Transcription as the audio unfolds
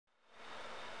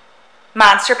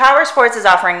Monster Powersports is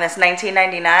offering this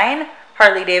 1999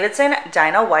 Harley-Davidson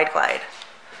Dyna Wide Glide.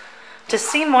 To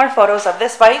see more photos of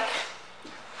this bike,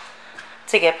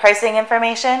 to get pricing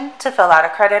information, to fill out a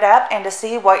credit app, and to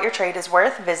see what your trade is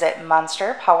worth, visit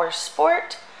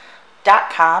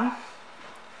monsterpowersport.com.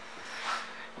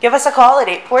 Give us a call at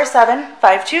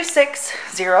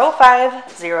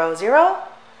 847-526-0500,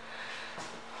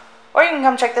 or you can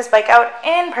come check this bike out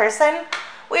in person.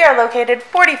 We are located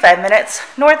 45 minutes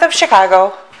north of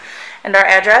Chicago, and our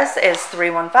address is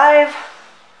 315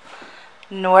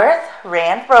 North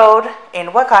Rand Road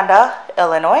in Wauconda,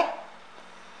 Illinois.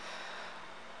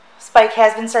 This bike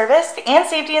has been serviced and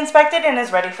safety inspected and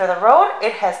is ready for the road.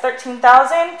 It has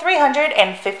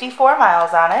 13,354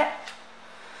 miles on it.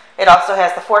 It also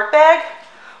has the fork bag,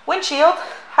 windshield,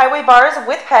 highway bars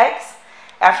with pegs,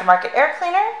 aftermarket air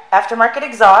cleaner, aftermarket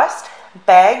exhaust,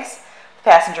 bags,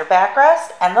 passenger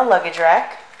backrest, and the luggage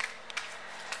rack.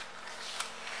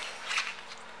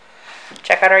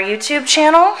 Check out our YouTube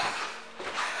channel,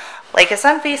 like us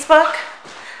on Facebook,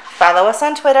 follow us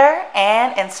on Twitter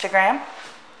and Instagram.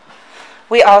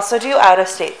 We also do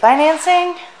out-of-state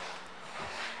financing,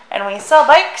 and we sell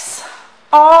bikes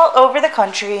all over the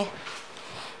country.